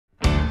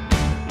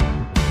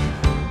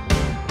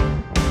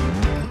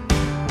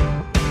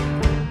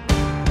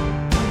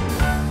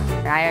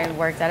I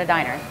worked at a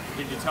diner.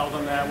 Did you tell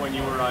them that when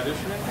you were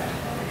auditioning?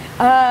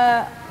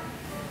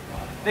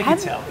 They could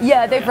tell.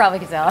 Yeah, they probably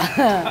could tell.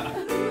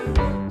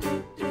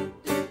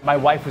 My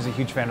wife was a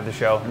huge fan of the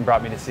show and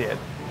brought me to see it.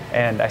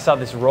 And I saw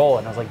this role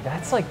and I was like,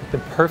 that's like the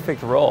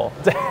perfect role.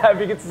 To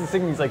have you get to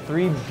sing these like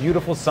 3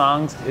 beautiful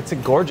songs. It's a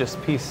gorgeous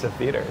piece of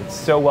theater. It's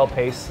so well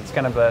paced. It's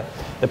kind of the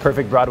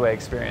perfect Broadway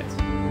experience.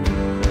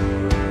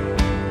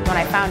 When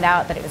I found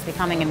out that it was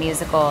becoming a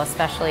musical,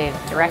 especially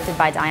directed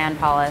by Diane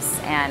Paulus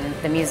and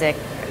the music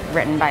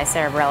written by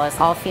Sarah Bareilles,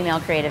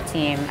 all-female creative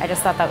team, I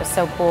just thought that was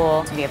so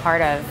cool to be a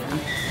part of.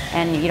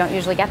 And you don't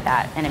usually get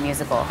that in a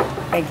musical.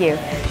 Thank you.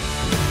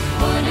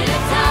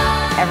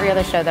 Every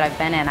other show that I've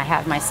been in, I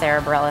have my Sarah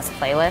Bareilles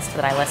playlist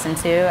that I listen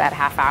to at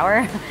half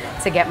hour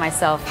to get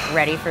myself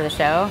ready for the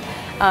show.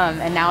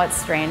 And now it's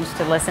strange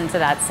to listen to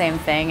that same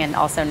thing and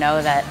also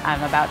know that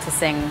I'm about to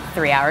sing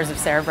 3 hours of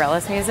Sarah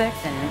Bareilles music.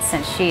 And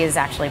since she has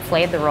actually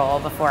played the role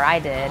before I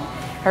did,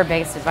 her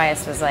biggest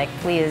advice was like,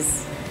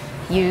 please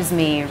use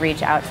me,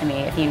 reach out to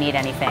me if you need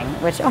anything,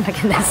 which, oh my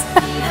goodness.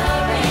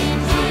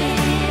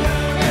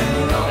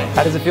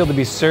 How does it feel to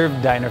be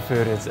served diner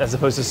food as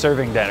opposed to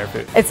serving diner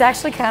food? It's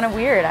actually kind of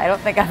weird. I don't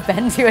think I've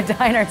been to a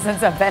diner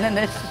since I've been in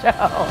this show.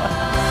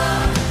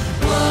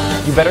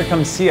 You better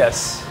come see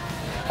us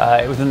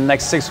within the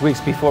next 6 weeks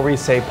before we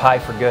say pie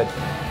for good.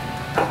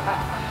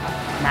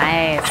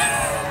 Nice.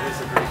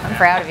 I'm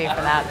proud of you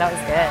for that. That was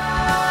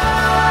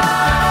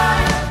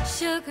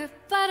good. Sugar,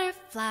 butter,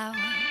 flour.